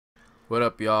What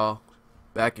up, y'all?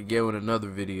 Back again with another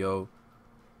video.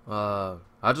 I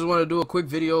just want to do a quick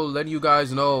video letting you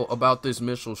guys know about this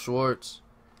Mitchell Schwartz.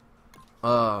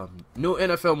 New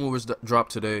NFL movers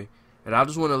dropped today, and I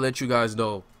just want to let you guys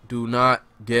know, do not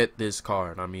get this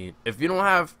card. I mean, if you don't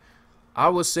have, I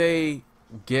would say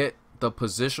get the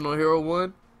positional hero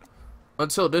one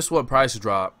until this one price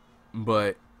drop,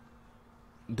 but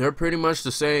they're pretty much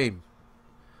the same.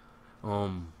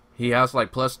 He has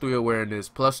like +3 awareness,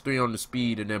 +3 on the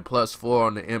speed, and then +4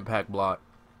 on the impact block.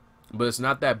 But it's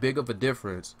not that big of a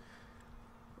difference.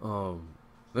 Let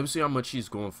me see how much he's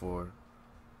going for.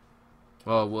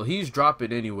 Oh, well, he's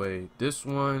dropping anyway. This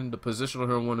one, the positional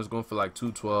hero one, is going for like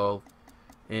 212.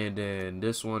 And then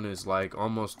this one is like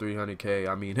almost 300K.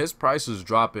 I mean, his price is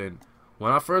dropping.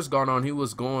 When I first got on, he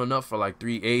was going up for like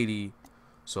 380.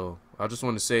 So I just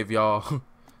want to save y'all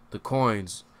the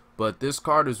coins. But this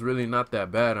card is really not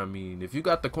that bad. I mean, if you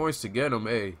got the coins to get him,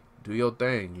 hey, do your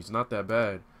thing. He's not that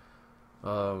bad.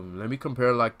 Let me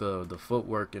compare like the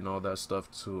footwork and all that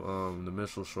stuff to the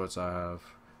Mitchell Schwartz I have.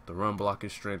 The run blocking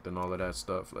strength and all of that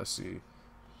stuff. Let's see.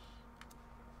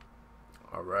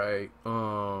 Alright.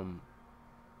 Run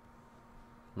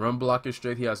blocking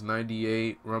strength, he has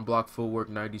 98. Run block footwork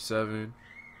 97.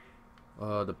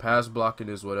 The pass blocking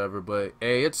is whatever, but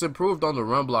hey, it's improved on the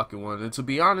run blocking one. And to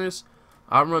be honest,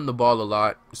 I run the ball a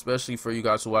lot, especially for you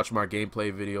guys who watch my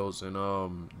gameplay videos.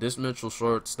 And this Mitchell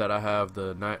Schwartz that I have,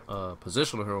 the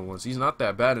positional hero ones, he's not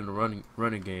that bad in the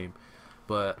running game.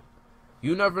 But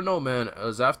you never know, man.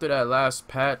 As after that last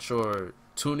patch or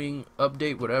tuning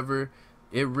update, whatever,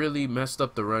 it really messed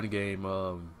up the run game.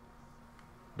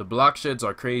 The block sheds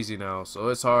are crazy now, so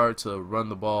it's hard to run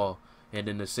the ball. And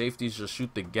then the safeties just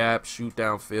shoot the gap, shoot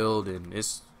downfield, and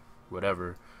it's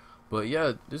whatever. But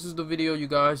yeah, this is the video, you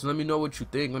guys. Let me know what you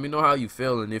think. Let me know how you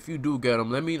feel, and if you do get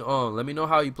him, let me know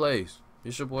how he plays.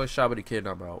 It's your boy Shabba the Kid, and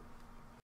I'm out.